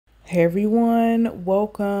Hey everyone,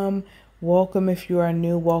 welcome if you are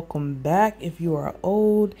new, welcome back if you are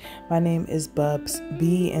old. My name is Bubs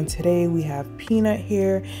B, and today we have Peanut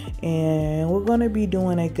here, and we're going to be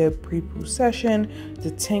doing a good pre-poo session,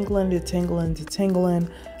 detangling.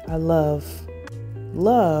 I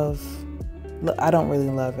I don't really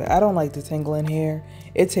love it. I don't like detangling hair.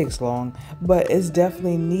 It takes long, but it's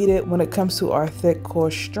definitely needed when it comes to our thick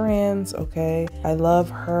coarse strands. Okay, I love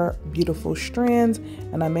her beautiful strands,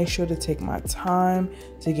 and I make sure to take my time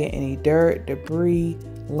to get any dirt, debris,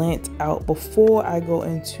 lint out before I go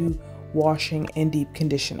into washing and deep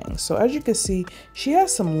conditioning. So as you can see, she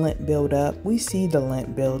has some lint buildup. We see the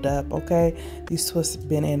lint buildup. Okay, these twists have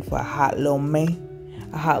been in for a hot little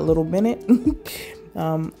minute.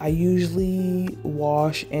 I usually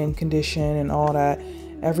wash and condition and all that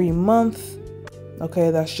every month.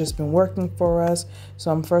 Okay, that's just been working for us. So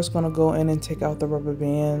I'm first going to go in and take out the rubber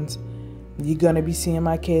bands. You're going to be seeing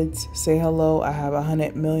my kids say hello. I have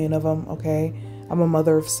 100 million of them. Okay, I'm a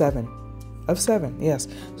mother of seven, yes.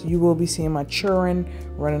 So you will be seeing my children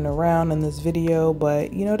running around in this video,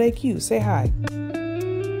 but you know, they cute. Say hi.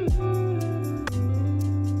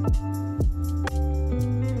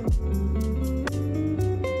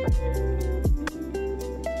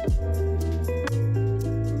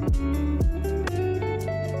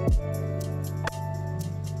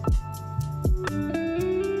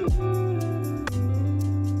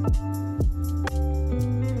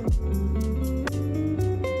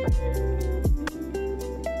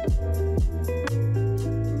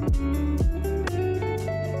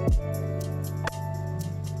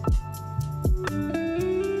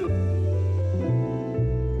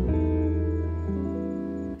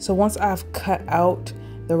 So once I've cut out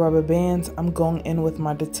the rubber bands, I'm going in with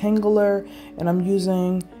my detangler, and I'm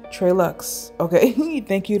using Trelux. Okay,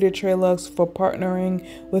 thank you to Trelux for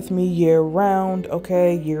partnering with me year round.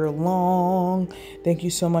 Okay, year long. Thank you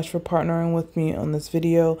so much for partnering with me on this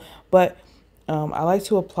video. But I like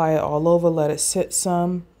to apply it all over, let it sit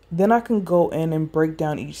some. Then I can go in and break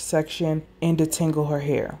down each section and detangle her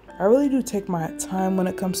hair. I really do take my time when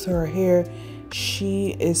it comes to her hair.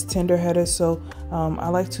 She is tender-headed, so I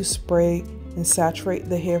like to spray and saturate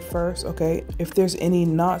the hair first. Okay, if there's any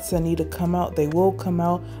knots that need to come out, they will come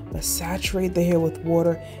out, but saturate the hair with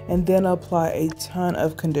water and then apply a ton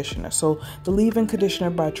of conditioner. So the leave-in conditioner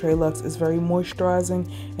by Trelux is very moisturizing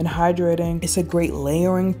and hydrating. It's a great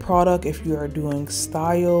layering product if you are doing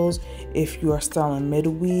styles, if you are styling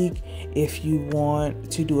midweek, if you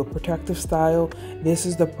want to do a protective style. This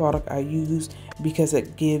is the product I use because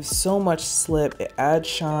it gives so much slip, it adds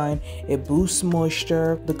shine, it boosts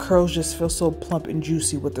moisture. The curls just feel so plump and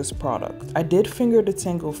juicy with this product. I did finger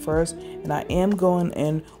detangle first, and I am going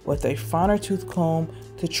in with a finer tooth comb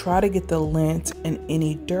to try to get the lint and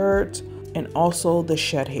any dirt and also the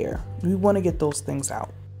shed hair. We want to get those things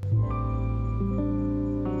out.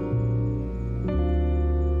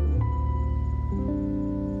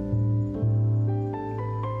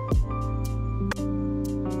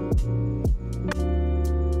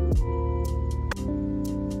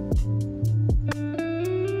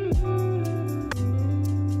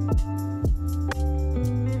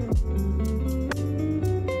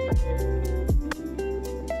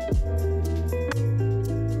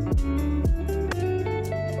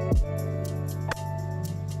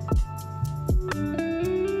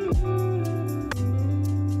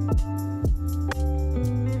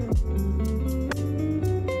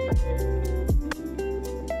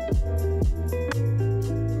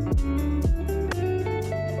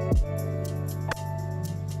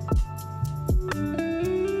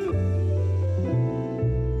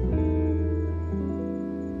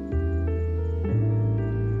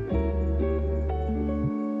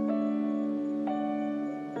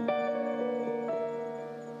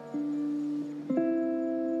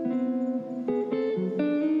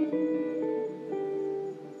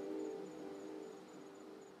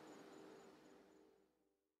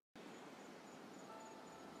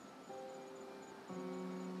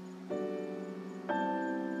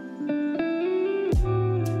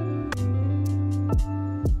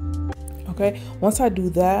 Okay, once I do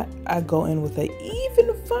that, I go in with an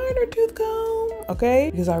even finer tooth comb, okay?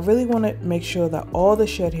 Because I really want to make sure that all the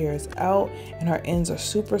shed hair is out and her ends are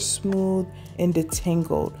super smooth and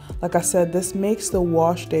detangled. Like I said, this makes the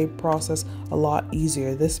wash day process a lot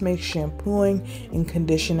easier. This makes shampooing and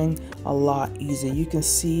conditioning a lot easier. You can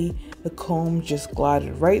see the comb just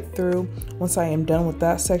glided right through. Once I am done with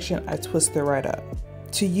that section, I twist it right up.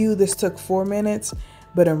 To you, this took 4 minutes.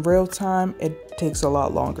 But in real time, it takes a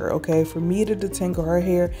lot longer, okay? For me to detangle her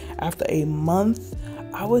hair after a month,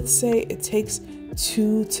 I would say it takes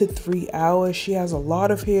 2 to 3 hours. She has a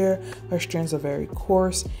lot of hair. Her strands are very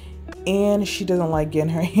coarse, and she doesn't like getting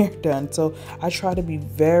her hair done. So I try to be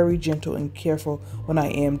very gentle and careful when I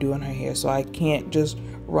am doing her hair. So I can't just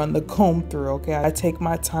run the comb through, okay? I take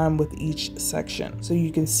my time with each section. So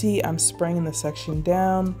you can see I'm spraying the section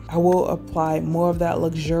down. I will apply more of that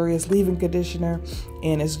luxurious leave-in conditioner,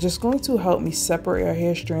 and it's just going to help me separate her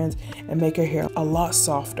hair strands and make her hair a lot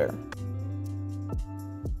softer.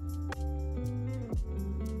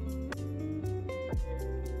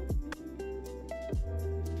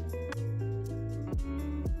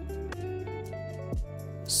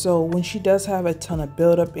 So when she does have a ton of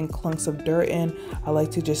buildup and clumps of dirt in, I like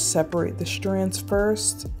to just separate the strands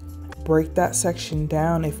first, break that section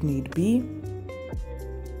down if need be,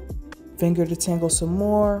 finger detangle some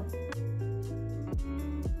more,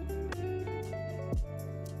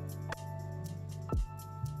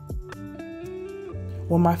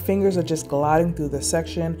 when my fingers are just gliding through the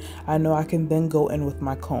section, I know I can then go in with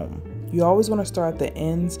my comb. You always want to start at the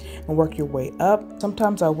ends and work your way up.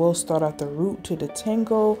 Sometimes I will start at the root to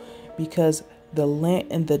detangle because the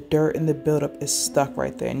lint and the dirt and the buildup is stuck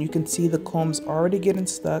right there. And you can see the comb's already getting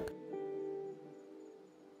stuck.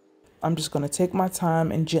 I'm just going to take my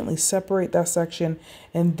time and gently separate that section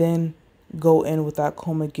and then go in with that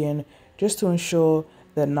comb again just to ensure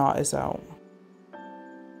that knot is out.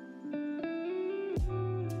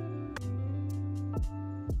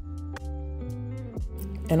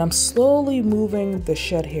 And I'm slowly moving the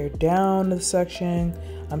shed hair down the section.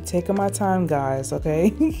 I'm taking my time, guys,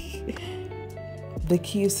 okay? The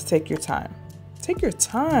key is to take your time. Take your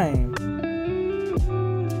time.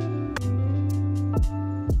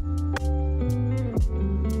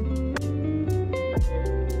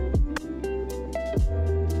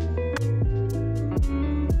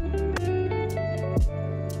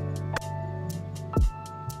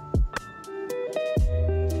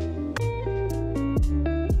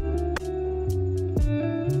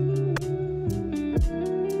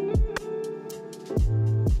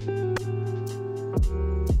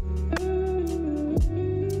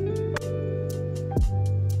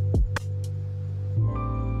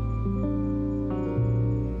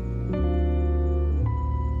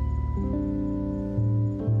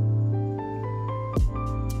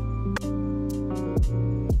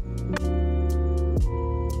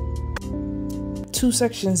 2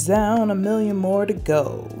 sections down, a million more to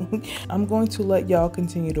go. I'm going to let y'all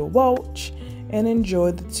continue to watch and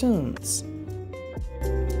enjoy the tunes.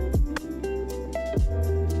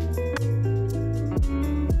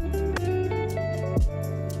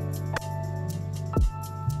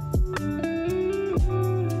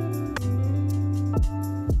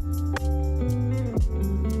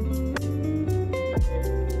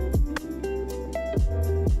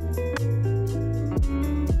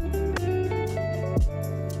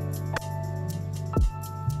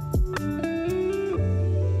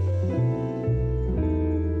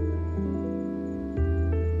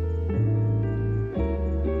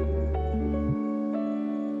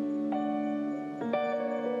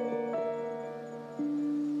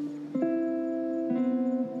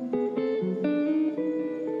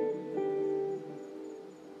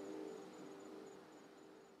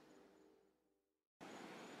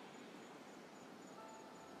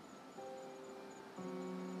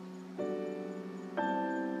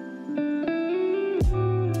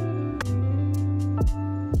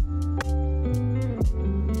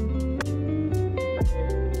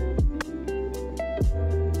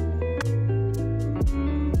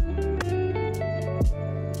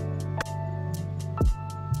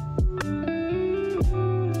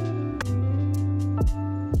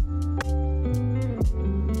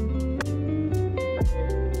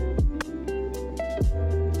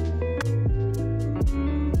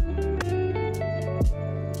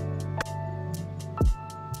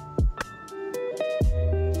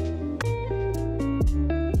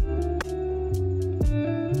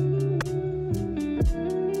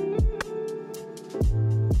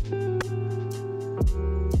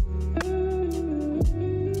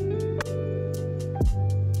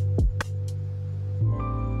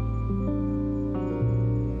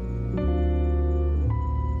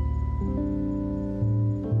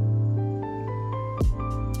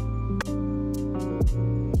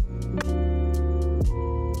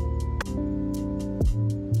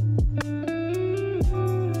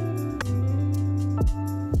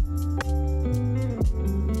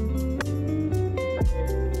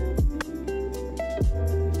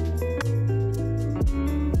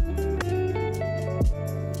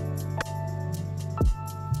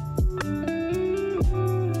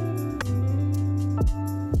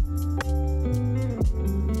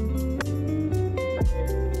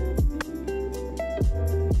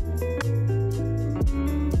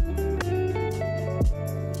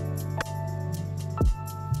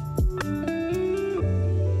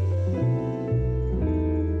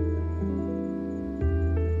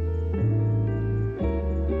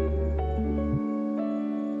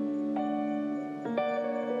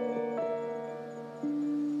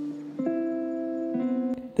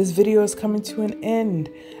 this video is coming to an end.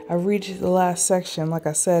 I reached the last section. Like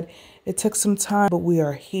I said, it took some time, but we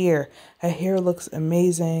are here. Her hair looks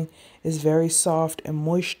amazing. It's very soft and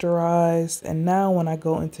moisturized. And now when I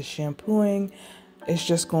go into shampooing, it's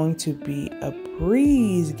just going to be a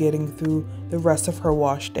breeze getting through the rest of her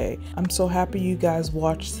wash day. I'm so happy you guys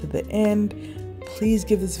watched to the end. Please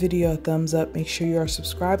give this video a thumbs up. Make sure you are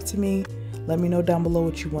subscribed to me. Let me know down below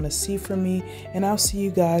what you want to see from me, and I'll see you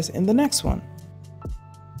guys in the next one.